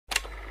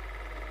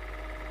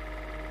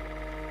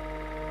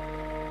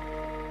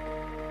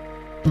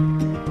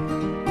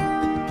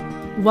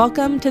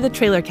Welcome to the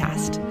Trailer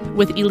Cast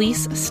with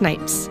Elise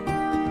Snipes.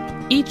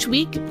 Each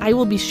week, I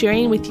will be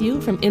sharing with you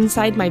from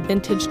inside my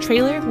vintage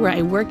trailer where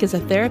I work as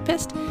a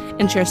therapist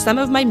and share some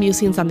of my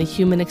musings on the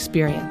human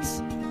experience.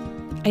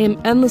 I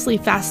am endlessly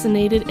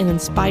fascinated and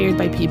inspired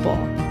by people.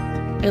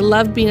 I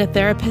love being a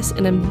therapist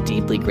and am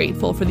deeply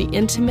grateful for the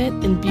intimate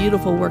and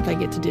beautiful work I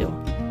get to do.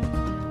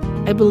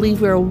 I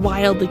believe we are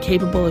wildly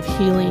capable of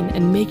healing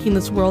and making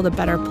this world a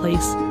better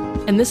place,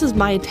 and this is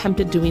my attempt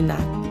at doing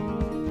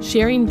that.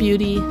 Sharing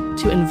beauty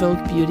to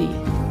invoke beauty.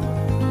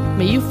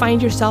 May you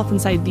find yourself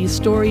inside these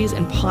stories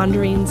and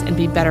ponderings and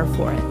be better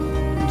for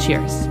it.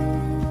 Cheers.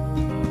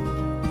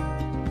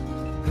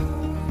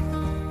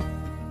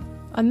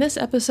 On this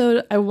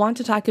episode, I want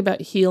to talk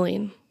about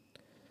healing.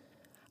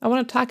 I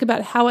want to talk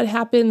about how it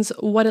happens,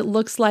 what it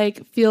looks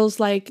like, feels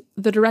like,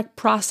 the direct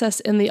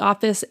process in the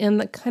office, and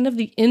the kind of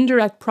the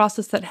indirect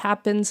process that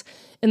happens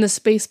in the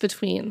space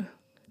between.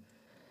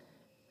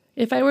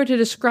 If I were to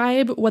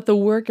describe what the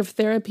work of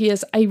therapy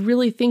is, I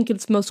really think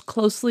it's most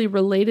closely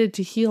related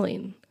to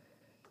healing.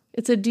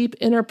 It's a deep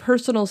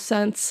interpersonal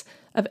sense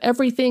of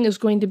everything is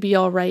going to be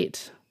all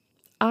right.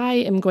 I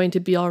am going to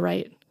be all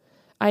right.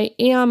 I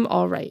am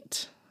all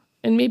right.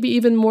 And maybe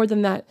even more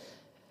than that,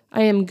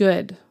 I am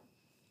good.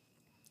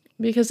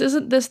 Because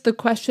isn't this the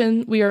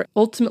question we are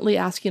ultimately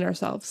asking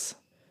ourselves?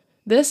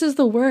 This is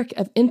the work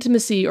of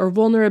intimacy or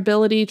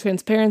vulnerability,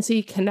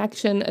 transparency,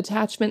 connection,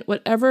 attachment,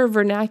 whatever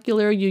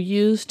vernacular you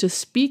use to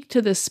speak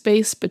to the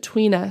space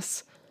between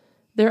us.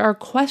 There are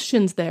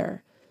questions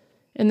there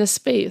in the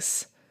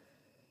space.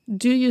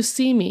 Do you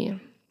see me?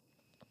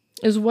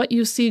 Is what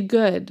you see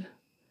good?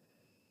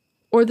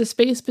 Or the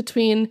space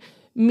between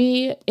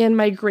me and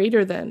my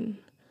greater than?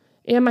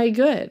 Am I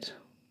good?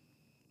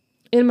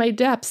 In my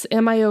depths,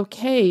 am I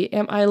okay?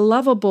 Am I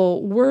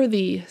lovable,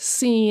 worthy,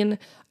 seen,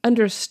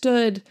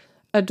 understood,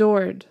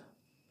 adored?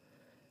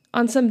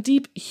 On some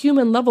deep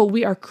human level,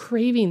 we are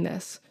craving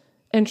this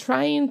and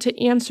trying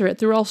to answer it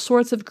through all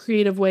sorts of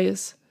creative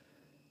ways.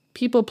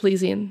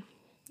 People-pleasing,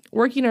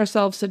 working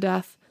ourselves to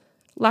death,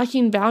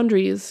 lacking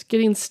boundaries,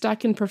 getting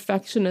stuck in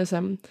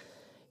perfectionism,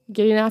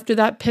 getting after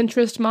that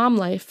Pinterest mom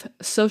life,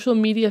 social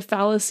media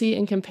fallacy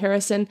and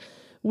comparison.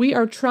 We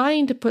are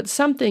trying to put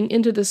something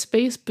into the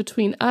space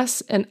between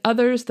us and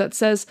others that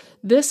says,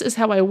 this is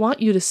how I want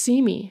you to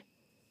see me.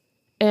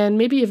 And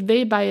maybe if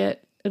they buy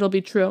it, it'll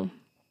be true.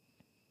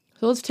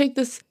 So let's take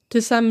this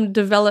to some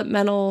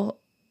developmental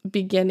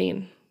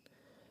beginning.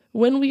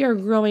 When we are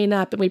growing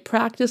up and we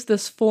practice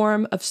this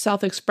form of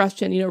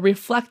self-expression,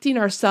 reflecting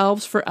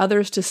ourselves for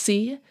others to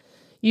see,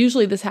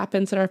 usually this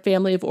happens in our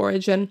family of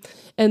origin.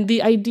 And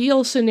the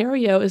ideal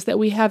scenario is that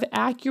we have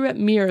accurate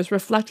mirrors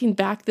reflecting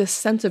back this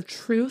sense of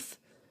truth,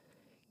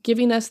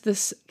 giving us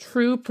this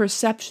true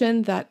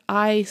perception that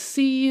I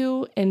see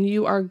you and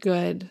you are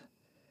good.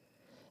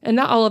 And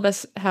not all of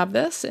us have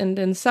this, and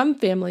in some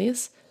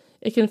families,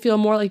 it can feel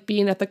more like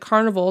being at the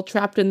carnival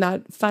trapped in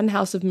that fun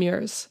house of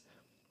mirrors,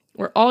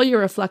 where all your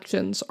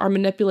reflections are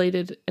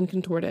manipulated and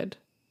contorted.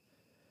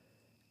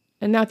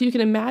 And now if you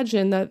can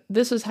imagine that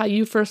this is how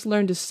you first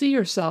learned to see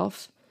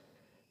yourself,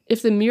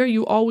 if the mirror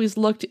you always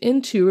looked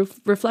into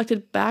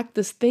reflected back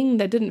this thing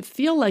that didn't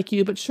feel like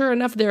you, but sure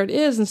enough, there it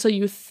is, and so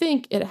you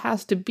think it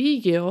has to be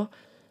you,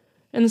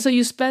 and so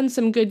you spend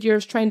some good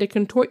years trying to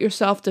contort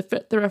yourself to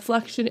fit the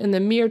reflection in the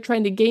mirror,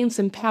 trying to gain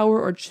some power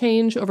or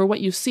change over what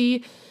you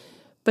see,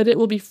 but it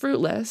will be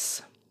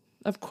fruitless,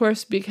 of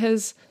course,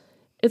 because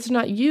it's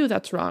not you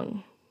that's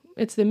wrong.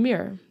 It's the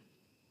mirror.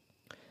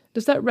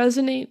 Does that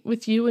resonate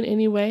with you in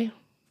any way?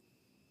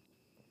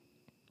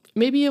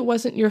 Maybe it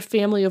wasn't your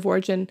family of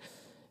origin.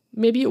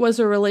 Maybe it was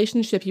a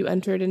relationship you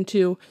entered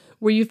into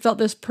where you felt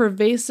this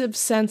pervasive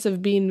sense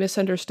of being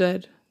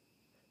misunderstood.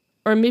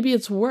 Or maybe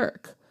it's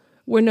work,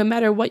 where no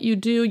matter what you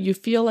do, you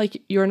feel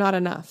like you're not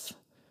enough.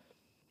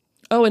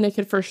 Oh, and it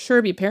could for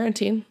sure be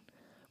parenting,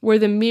 where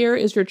the mirror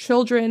is your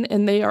children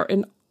and they are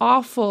an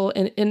awful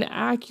and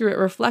inaccurate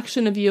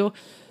reflection of you,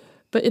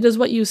 but it is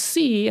what you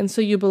see, and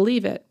so you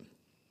believe it.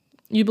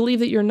 You believe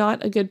that you're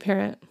not a good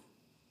parent.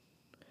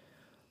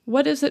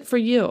 What is it for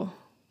you?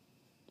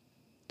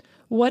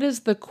 What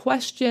is the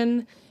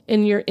question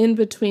in your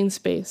in-between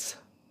space?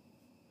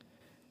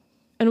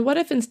 And what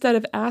if instead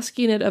of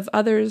asking it of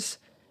others,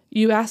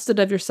 you asked it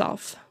of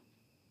yourself?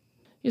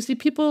 You see,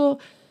 people,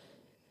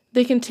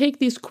 they can take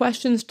these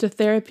questions to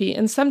therapy,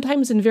 and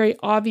sometimes in very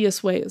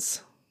obvious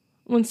ways.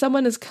 When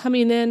someone is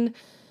coming in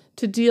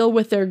to deal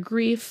with their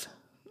grief,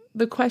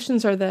 the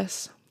questions are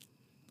this: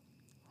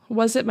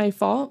 was it my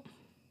fault?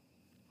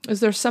 Is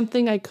there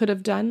something I could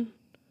have done?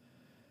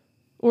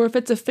 Or if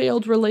it's a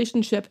failed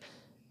relationship,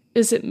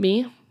 is it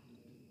me?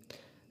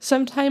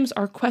 Sometimes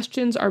our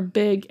questions are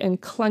big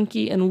and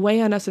clunky and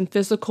weigh on us in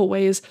physical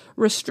ways,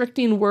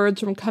 restricting words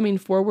from coming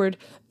forward,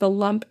 the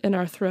lump in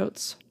our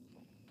throats.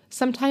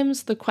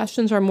 Sometimes the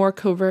questions are more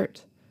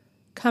covert,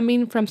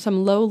 coming from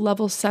some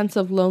low-level sense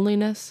of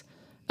loneliness,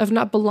 of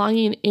not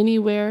belonging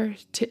anywhere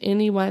to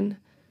anyone.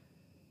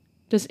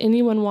 Does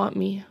anyone want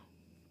me?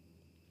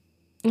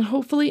 And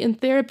hopefully in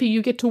therapy,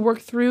 you get to work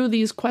through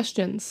these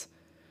questions.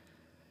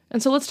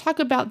 And so let's talk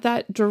about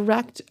that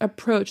direct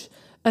approach.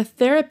 A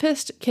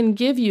therapist can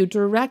give you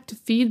direct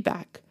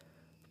feedback,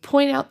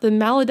 point out the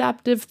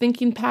maladaptive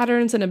thinking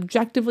patterns, and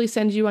objectively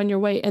send you on your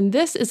way. And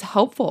this is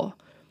helpful.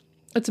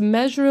 It's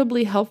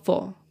measurably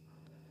helpful.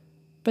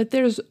 But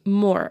there's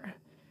more.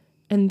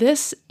 And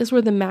this is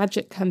where the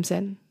magic comes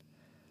in.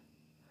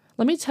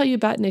 Let me tell you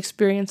about an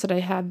experience that I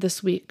had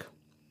this week.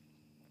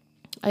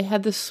 I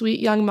had this sweet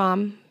young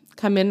mom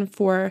come in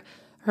for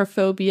her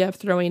phobia of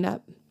throwing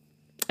up.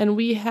 And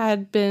we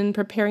had been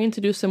preparing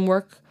to do some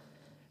work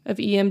of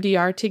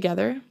EMDR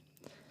together.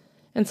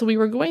 And so we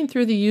were going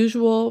through the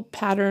usual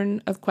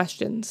pattern of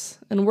questions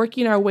and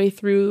working our way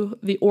through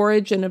the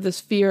origin of this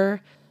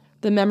fear,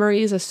 the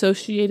memories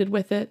associated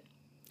with it,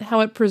 how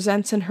it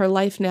presents in her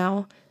life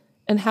now,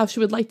 and how she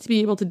would like to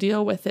be able to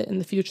deal with it in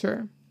the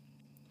future.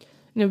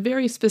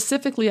 Very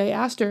specifically, I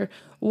asked her,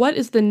 what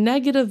is the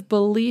negative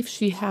belief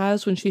she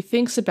has when she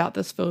thinks about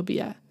this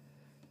phobia?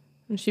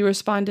 And she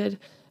responded,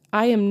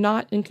 I am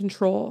not in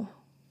control.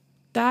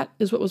 That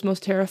is what was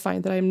most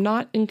terrifying, that I am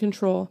not in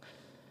control.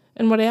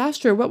 And when I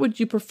asked her, what would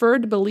you prefer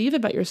to believe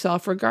about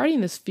yourself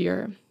regarding this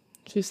fear?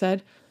 She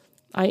said,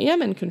 I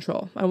am in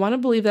control. I want to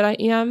believe that I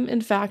am,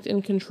 in fact,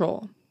 in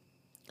control.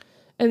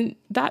 And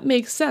that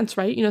makes sense,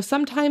 right?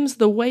 Sometimes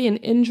the way an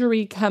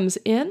injury comes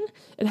in,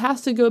 it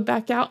has to go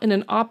back out in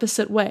an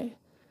opposite way.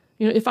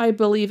 If I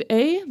believe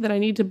A, then I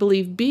need to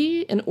believe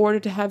B in order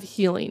to have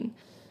healing.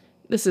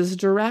 This is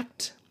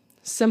direct,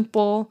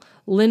 simple,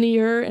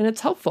 linear, and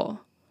it's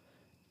helpful.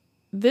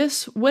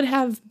 This would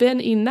have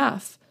been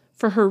enough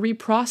for her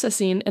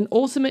reprocessing and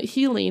ultimate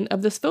healing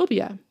of this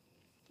phobia.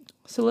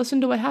 So listen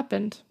to what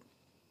happened.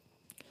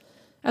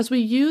 As we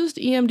used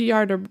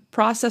EMDR to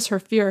process her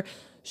fear,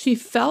 she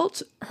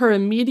felt her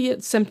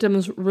immediate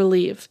symptoms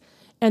relieve,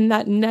 and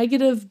that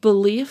negative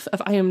belief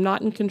of I am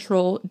not in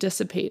control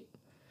dissipate.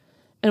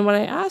 And when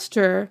I asked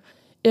her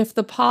if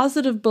the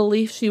positive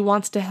belief she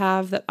wants to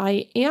have that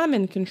I am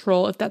in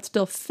control, if that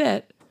still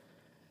fit,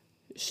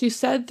 she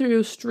said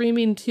through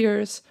streaming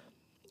tears,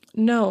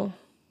 No,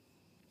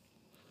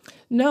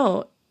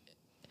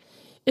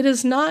 it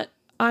is not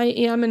I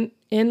am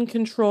in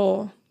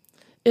control.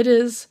 It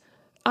is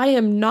I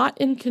am not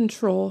in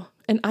control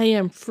and I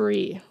am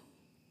free.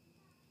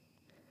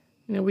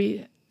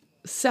 We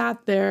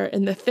sat there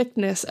in the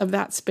thickness of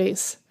that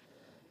space.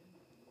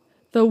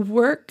 The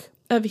work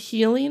of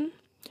healing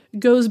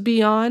goes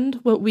beyond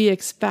what we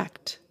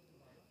expect.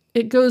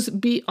 It goes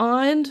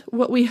beyond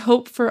what we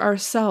hope for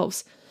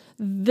ourselves.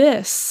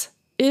 This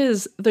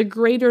is the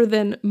greater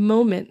than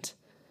moment,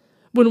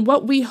 when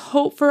what we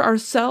hope for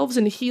ourselves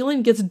in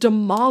healing gets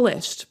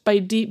demolished by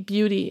deep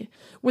beauty,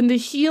 when the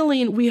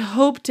healing we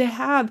hope to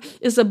have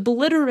is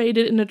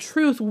obliterated in a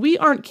truth we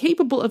aren't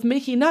capable of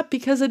making up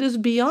because it is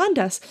beyond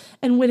us,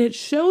 and when it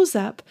shows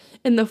up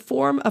in the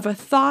form of a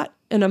thought,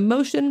 an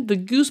emotion, the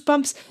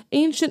goosebumps,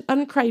 ancient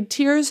uncried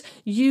tears,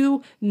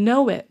 you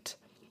know it.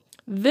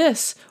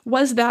 This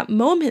was that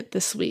moment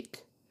this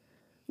week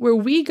where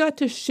we got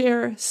to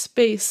share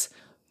space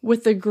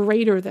with the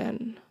greater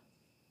than.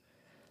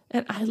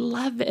 And I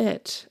love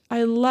it.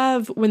 I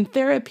love when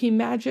therapy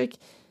magic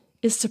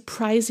is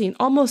surprising,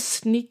 almost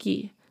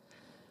sneaky.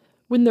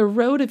 When the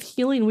road of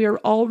healing we are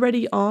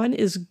already on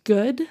is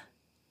good,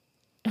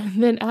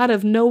 and then out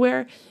of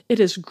nowhere, it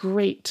is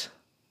great.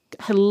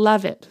 I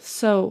love it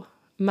so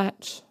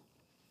much.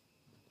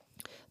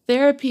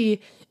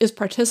 Therapy is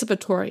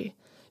participatory.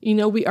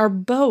 We are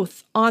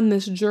both on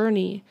this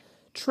journey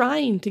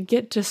trying to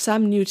get to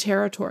some new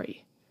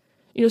territory.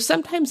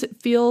 Sometimes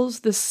it feels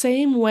the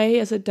same way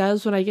as it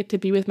does when I get to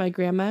be with my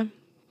grandma,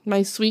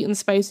 my sweet and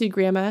spicy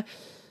grandma,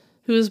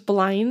 who is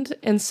blind,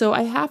 and so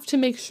I have to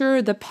make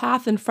sure the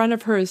path in front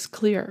of her is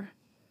clear.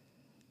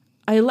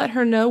 I let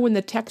her know when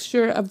the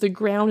texture of the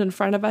ground in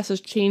front of us is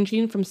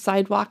changing from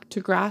sidewalk to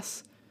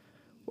grass,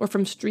 or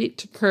from street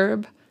to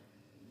curb.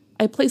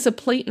 I place a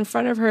plate in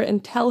front of her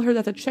and tell her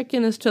that the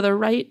chicken is to the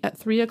right at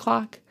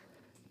 3:00,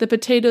 the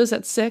potatoes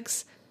at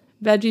 6,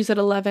 veggies at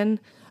 11.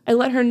 I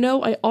let her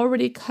know I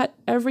already cut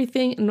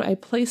everything and I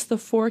place the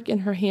fork in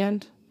her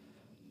hand.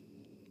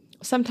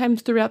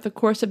 Sometimes throughout the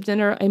course of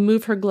dinner, I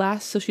move her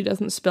glass so she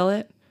doesn't spill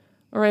it,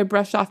 or I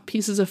brush off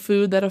pieces of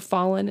food that have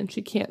fallen and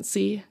she can't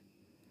see.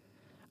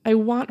 I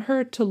want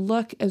her to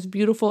look as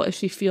beautiful as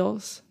she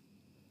feels.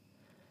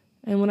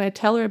 And when I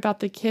tell her about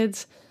the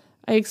kids,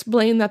 I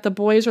explain that the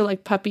boys are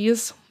like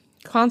puppies,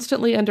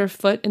 constantly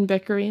underfoot and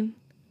bickering.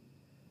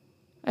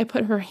 I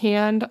put her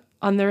hand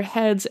on their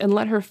heads and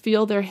let her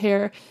feel their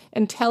hair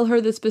and tell her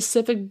the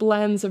specific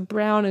blends of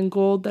brown and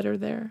gold that are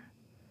there.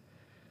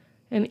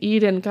 And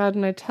Eden, God,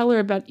 when I tell her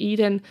about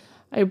Eden,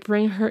 I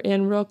bring her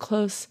in real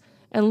close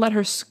and let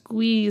her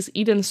squeeze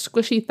Eden's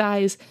squishy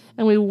thighs,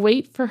 and we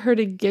wait for her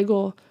to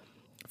giggle,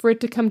 for it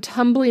to come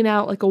tumbling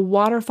out like a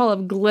waterfall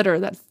of glitter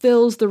that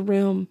fills the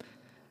room.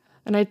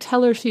 And I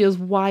tell her she is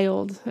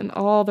wild in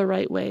all the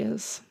right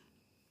ways.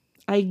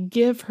 I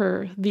give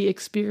her the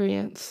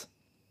experience.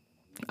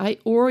 I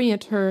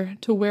orient her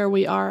to where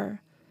we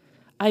are.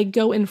 I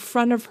go in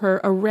front of her,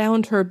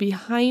 around her,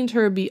 behind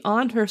her,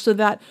 beyond her, so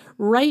that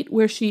right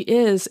where she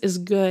is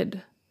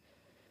good.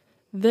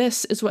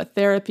 This is what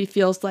therapy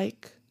feels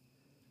like.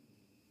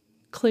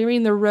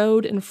 Clearing the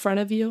road in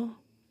front of you,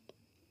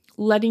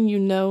 letting you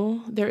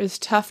know there is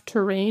tough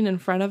terrain in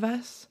front of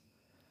us,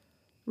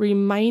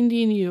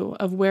 reminding you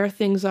of where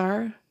things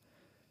are,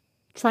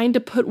 trying to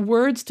put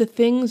words to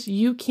things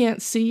you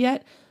can't see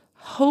yet,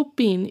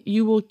 hoping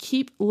you will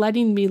keep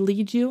letting me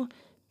lead you,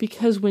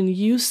 because when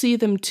you see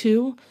them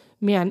too,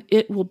 man,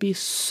 it will be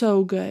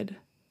so good.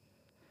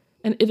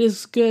 And it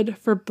is good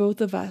for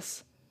both of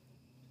us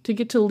to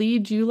get to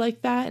lead you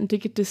like that and to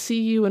get to see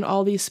you in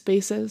all these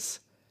spaces.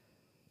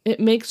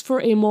 It makes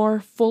for a more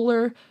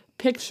fuller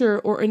picture,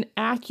 or an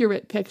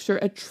accurate picture,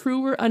 a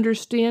truer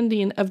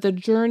understanding of the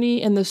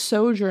journey and the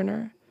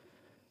sojourner.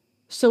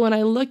 So when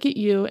I look at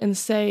you and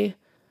say,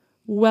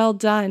 well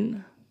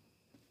done,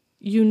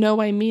 you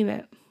know I mean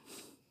it.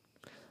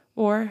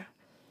 Or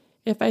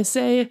if I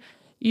say,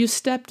 you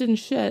stepped in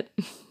shit,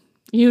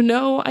 you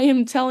know I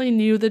am telling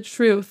you the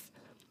truth,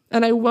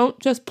 and I won't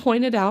just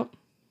point it out,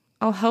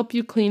 I'll help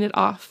you clean it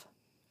off.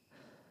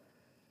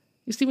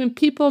 You see, when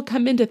people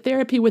come into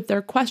therapy with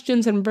their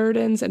questions and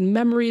burdens and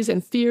memories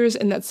and fears,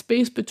 and that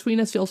space between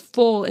us feels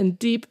full and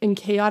deep and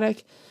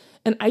chaotic,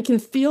 and I can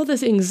feel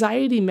this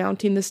anxiety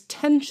mounting, this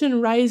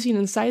tension rising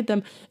inside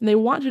them, and they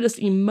want to just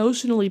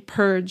emotionally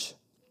purge,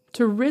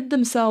 to rid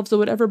themselves of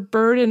whatever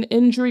burden,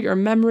 injury, or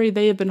memory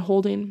they have been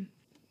holding.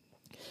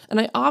 And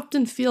I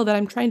often feel that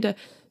I'm trying to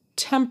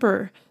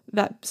temper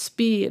that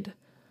speed.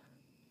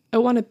 I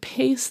want to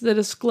pace the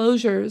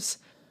disclosures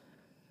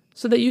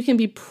so that you can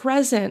be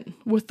present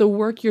with the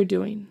work you're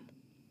doing.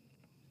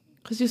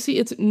 Because you see,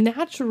 it's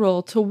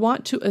natural to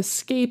want to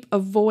escape,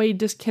 avoid,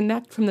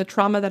 disconnect from the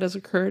trauma that has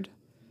occurred.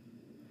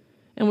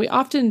 And we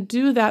often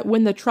do that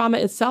when the trauma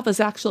itself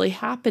is actually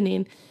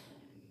happening.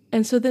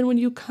 And so then when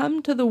you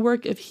come to the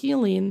work of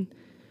healing,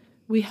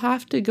 we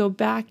have to go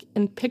back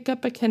and pick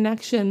up a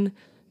connection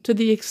to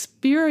the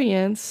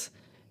experience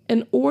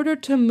in order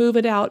to move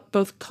it out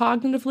both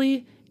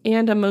cognitively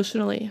and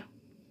emotionally.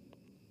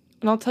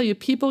 And I'll tell you,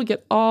 people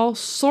get all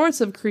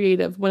sorts of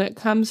creative when it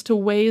comes to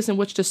ways in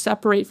which to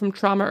separate from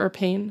trauma or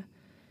pain.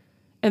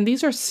 And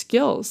these are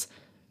skills.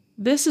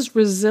 This is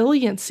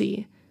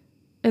resiliency.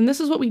 And this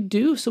is what we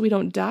do so we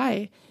don't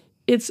die.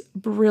 It's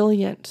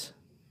brilliant.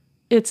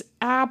 It's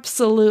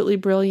absolutely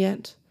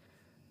brilliant.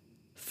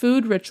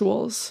 Food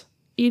rituals,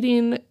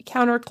 eating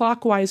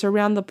counterclockwise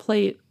around the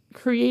plate,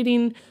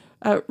 creating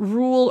a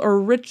rule or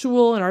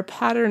ritual in our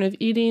pattern of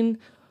eating,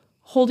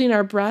 holding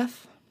our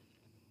breath,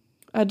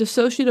 a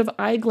dissociative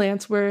eye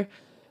glance where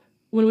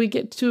when we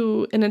get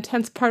to an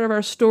intense part of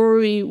our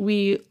story,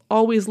 we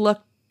always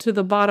look to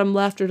the bottom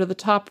left or to the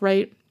top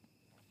right.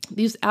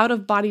 These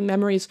out-of-body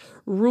memories,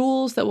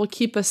 rules that will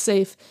keep us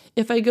safe.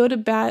 If I go to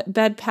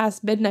bed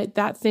past midnight,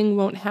 that thing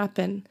won't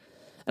happen.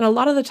 And a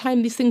lot of the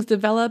time, these things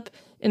develop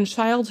in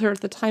childhood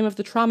at the time of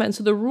the trauma. And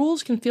so the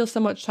rules can feel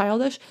somewhat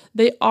childish.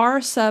 They are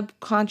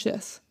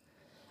subconscious.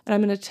 And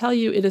I'm going to tell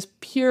you, it is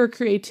pure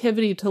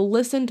creativity to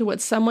listen to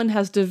what someone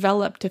has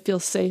developed to feel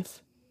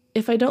safe.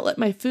 If I don't let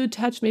my food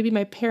touch, maybe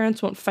my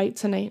parents won't fight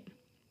tonight.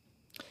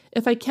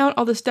 If I count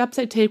all the steps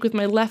I take with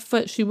my left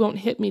foot, she won't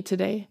hit me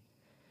today.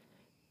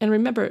 And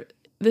remember,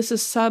 this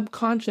is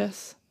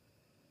subconscious.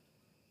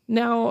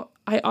 Now,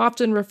 I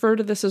often refer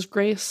to this as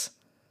grace,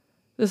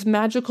 this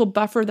magical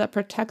buffer that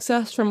protects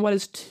us from what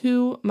is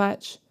too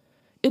much.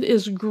 It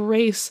is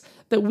grace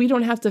that we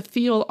don't have to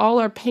feel all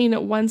our pain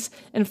at once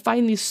and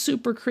find these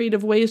super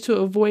creative ways to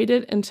avoid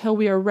it until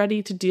we are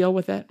ready to deal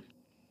with it.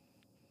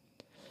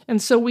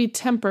 And so we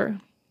temper,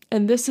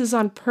 and this is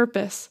on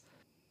purpose.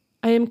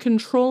 I am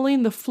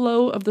controlling the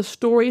flow of the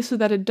story so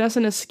that it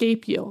doesn't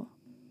escape you.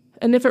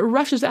 And if it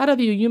rushes out of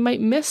you, you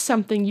might miss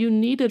something you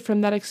needed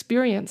from that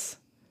experience.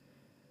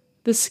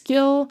 The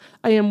skill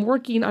I am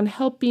working on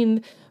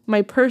helping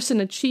my person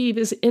achieve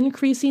is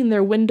increasing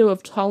their window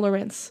of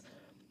tolerance,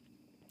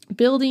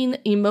 building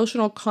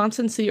emotional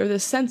constancy or the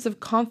sense of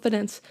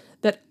confidence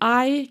that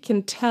I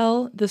can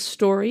tell the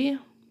story,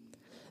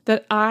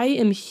 that I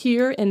am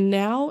here and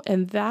now,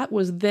 and that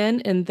was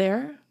then and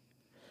there,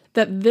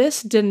 that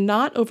this did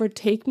not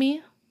overtake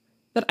me,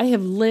 that I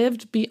have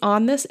lived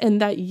beyond this, and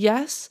that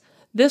yes,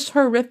 this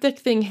horrific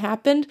thing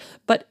happened,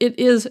 but it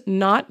is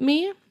not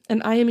me,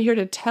 and I am here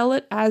to tell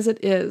it as it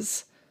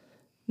is,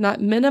 not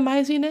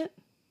minimizing it,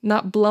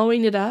 not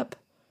blowing it up,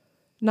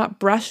 not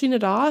brushing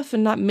it off,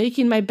 and not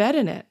making my bed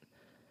in it.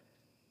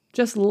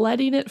 Just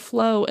letting it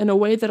flow in a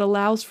way that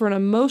allows for an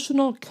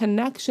emotional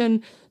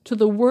connection to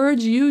the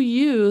words you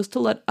use to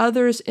let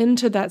others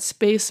into that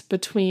space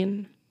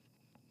between.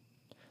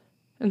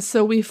 And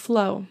so we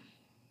flow.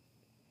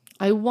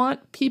 I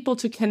want people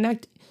to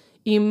connect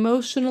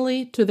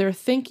emotionally to their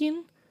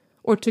thinking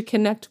or to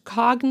connect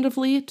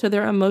cognitively to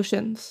their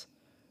emotions.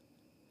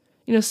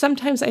 You know,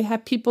 sometimes I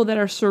have people that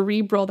are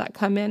cerebral that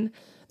come in.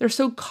 They're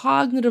so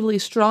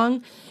cognitively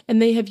strong, and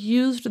they have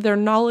used their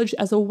knowledge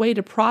as a way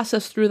to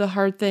process through the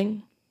hard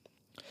thing.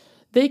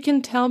 They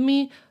can tell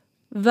me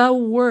the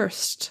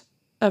worst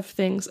of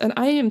things, and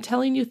I am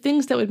telling you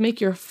things that would make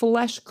your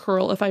flesh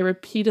curl if I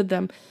repeated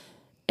them.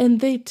 And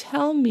they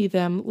tell me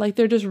them like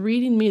they're just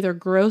reading me their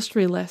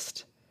grocery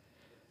list.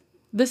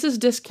 This is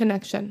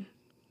disconnection.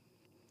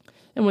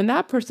 And when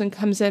that person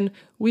comes in,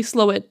 we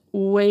slow it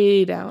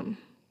way down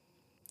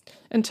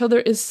until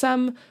there is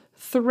some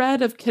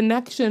thread of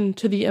connection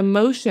to the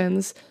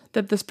emotions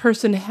that this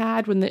person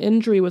had when the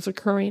injury was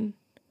occurring.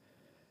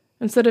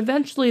 And so that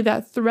eventually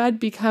that thread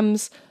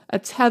becomes a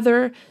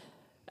tether,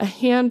 a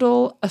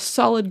handle, a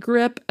solid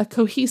grip, a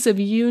cohesive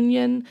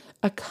union,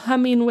 a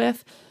coming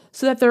with,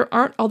 so that there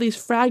aren't all these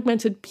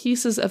fragmented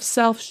pieces of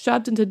self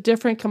shoved into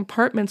different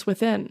compartments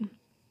within.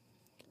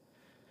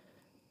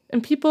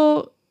 And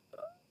people,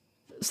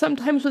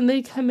 sometimes when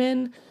they come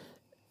in,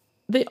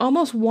 they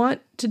almost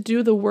want to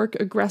do the work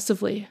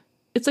aggressively.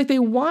 It's like they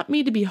want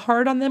me to be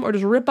hard on them or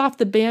just rip off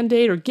the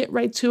Band-Aid or get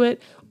right to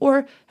it.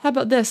 Or how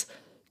about this?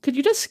 Could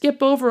you just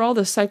skip over all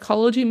the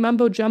psychology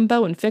mumbo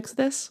jumbo and fix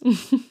this?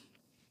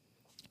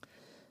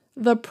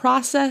 The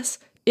process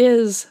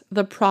is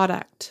the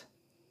product.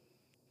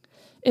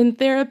 In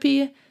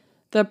therapy,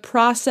 the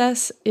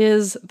process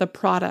is the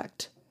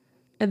product.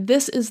 And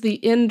this is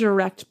the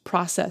indirect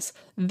process.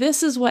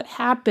 This is what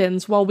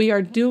happens while we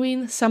are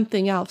doing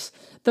something else.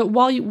 That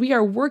while we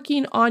are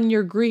working on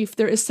your grief,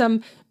 there is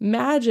some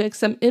magic,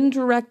 some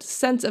indirect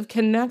sense of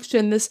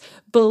connection, this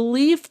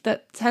belief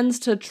that tends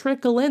to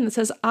trickle in that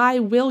says, I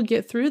will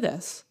get through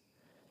this.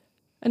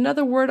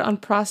 Another word on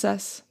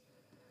process.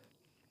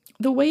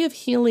 The way of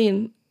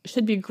healing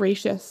should be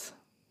gracious.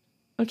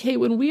 Okay,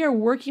 when we are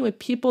working with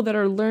people that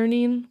are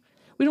learning,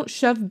 we don't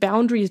shove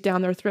boundaries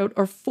down their throat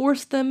or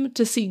force them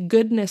to see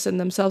goodness in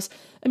themselves.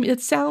 I mean,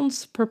 it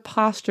sounds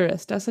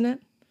preposterous, doesn't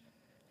it?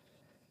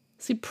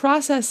 See,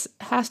 process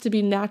has to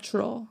be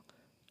natural.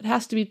 It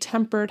has to be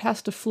tempered,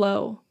 has to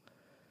flow,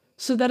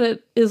 so that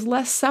it is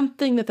less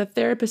something that the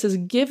therapist is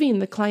giving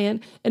the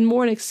client and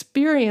more an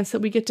experience that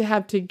we get to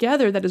have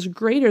together that is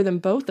greater than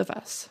both of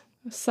us.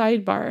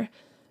 Sidebar.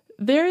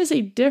 There is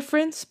a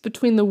difference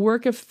between the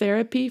work of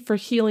therapy for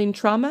healing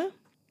trauma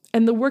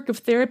and the work of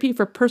therapy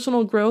for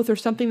personal growth or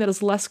something that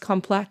is less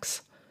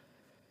complex.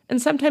 And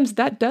sometimes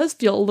that does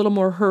feel a little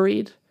more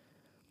hurried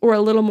or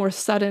a little more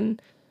sudden.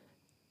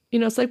 You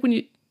know, it's like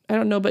when I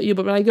don't know about you,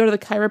 but when I go to the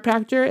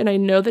chiropractor and I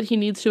know that he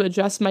needs to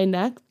adjust my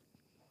neck,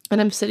 and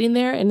I'm sitting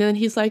there and then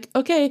he's like,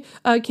 okay,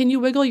 can you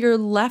wiggle your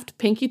left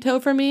pinky toe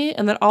for me?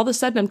 And then all of a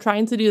sudden I'm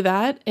trying to do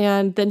that.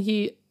 And then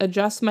he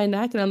adjusts my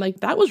neck and I'm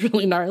like, that was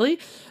really gnarly,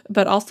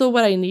 but also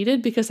what I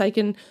needed because I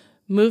can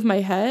move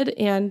my head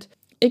and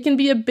it can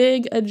be a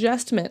big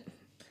adjustment.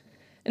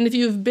 And if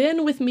you've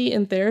been with me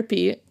in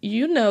therapy,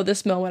 you know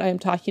this moment I am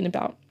talking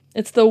about.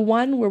 It's the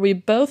one where we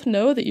both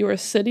know that you are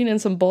sitting in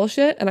some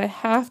bullshit and I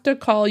have to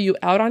call you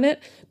out on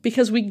it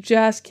because we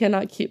just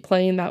cannot keep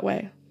playing that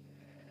way.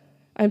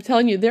 I'm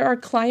telling you, there are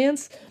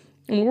clients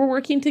and we're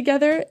working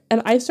together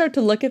and I start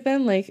to look at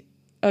them like,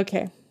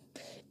 okay,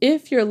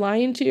 if you're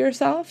lying to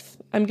yourself,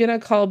 I'm going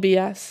to call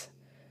BS.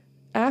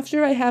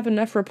 After I have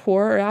enough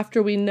rapport or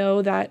after we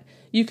know that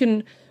you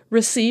can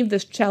receive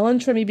this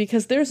challenge from me,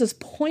 because there's this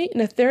point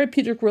in a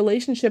therapeutic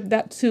relationship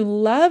that to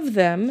love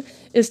them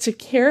is to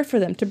care for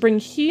them, to bring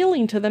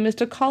healing to them is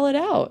to call it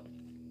out.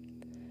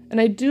 And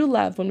I do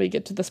love when we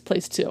get to this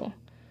place too,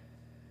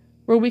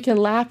 where we can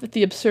laugh at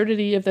the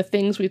absurdity of the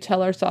things we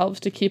tell ourselves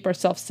to keep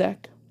ourselves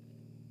sick.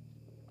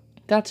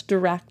 That's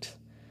direct,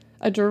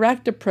 a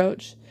direct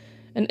approach,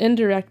 an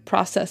indirect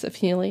process of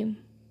healing.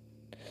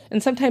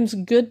 And sometimes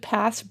good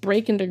paths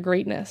break into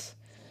greatness,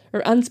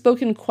 or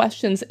unspoken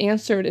questions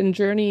answered in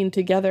journeying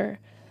together,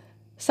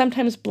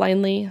 sometimes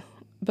blindly,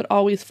 but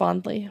always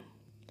fondly.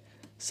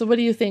 So what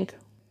do you think?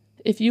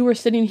 If you were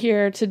sitting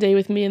here today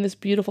with me in this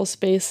beautiful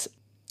space,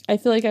 I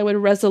feel like I would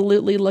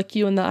resolutely look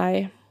you in the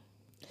eye.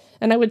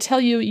 And I would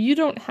tell you, you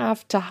don't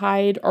have to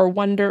hide or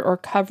wonder or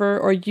cover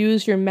or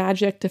use your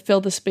magic to fill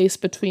the space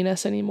between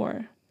us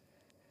anymore.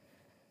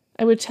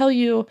 I would tell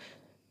you,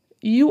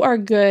 you are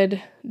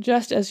good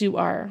just as you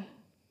are.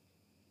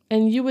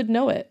 And you would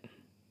know it.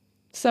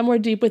 Somewhere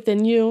deep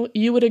within you,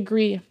 you would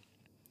agree.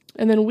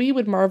 And then we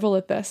would marvel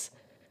at this,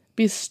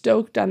 be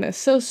stoked on this,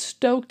 so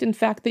stoked, in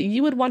fact, that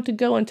you would want to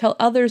go and tell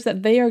others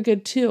that they are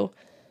good too.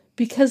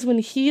 Because when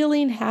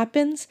healing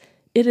happens,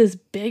 it is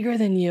bigger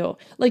than you,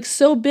 like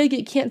so big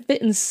it can't fit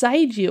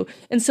inside you,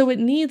 and so it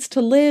needs to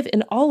live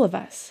in all of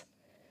us.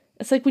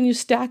 It's like when you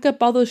stack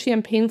up all those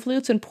champagne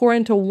flutes and pour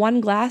into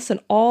one glass and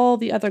all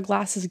the other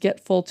glasses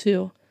get full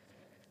too.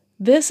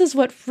 This is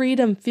what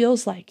freedom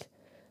feels like.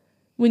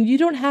 When you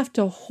don't have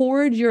to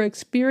hoard your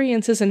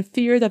experiences and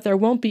fear that there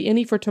won't be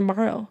any for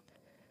tomorrow.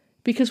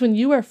 Because when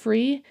you are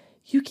free,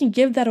 you can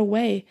give that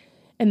away,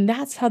 and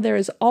that's how there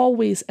is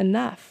always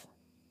enough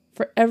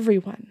for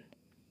everyone.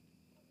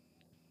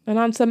 And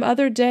on some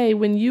other day,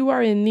 when you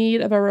are in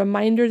need of a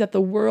reminder that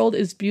the world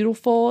is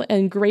beautiful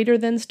and greater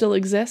than still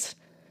exists,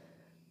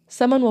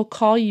 someone will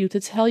call you to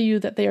tell you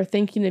that they are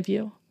thinking of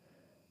you.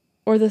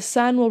 Or the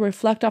sun will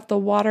reflect off the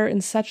water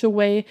in such a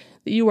way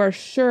that you are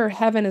sure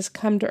heaven has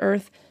come to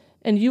earth,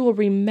 And you will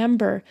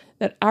remember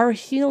that our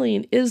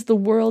healing is the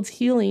world's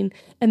healing,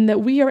 and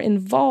that we are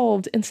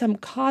involved in some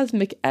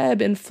cosmic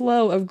ebb and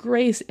flow of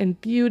grace and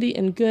beauty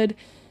and good.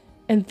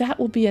 And that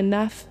will be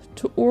enough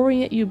to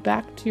orient you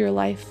back to your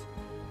life,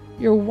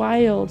 your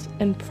wild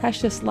and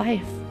precious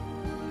life.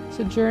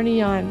 So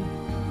journey on,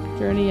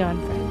 friend.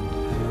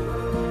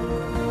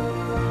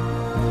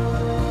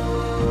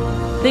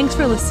 Thanks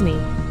for listening.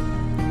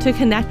 To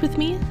connect with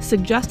me,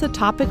 suggest a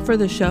topic for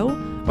the show,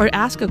 or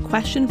ask a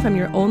question from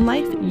your own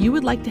life you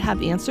would like to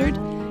have answered,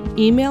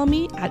 email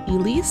me at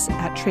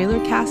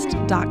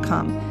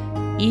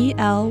elise@trailercast.com,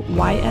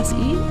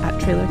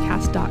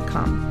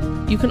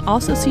 ELYSE@trailercast.com. You can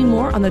also see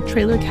more on the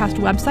Trailercast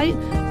website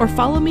or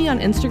follow me on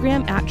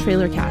Instagram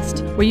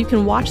 @Trailercast, where you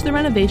can watch the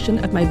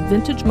renovation of my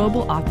vintage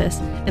mobile office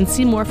and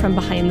see more from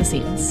behind the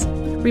scenes.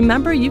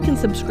 Remember, you can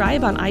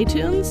subscribe on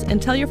iTunes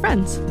and tell your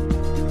friends.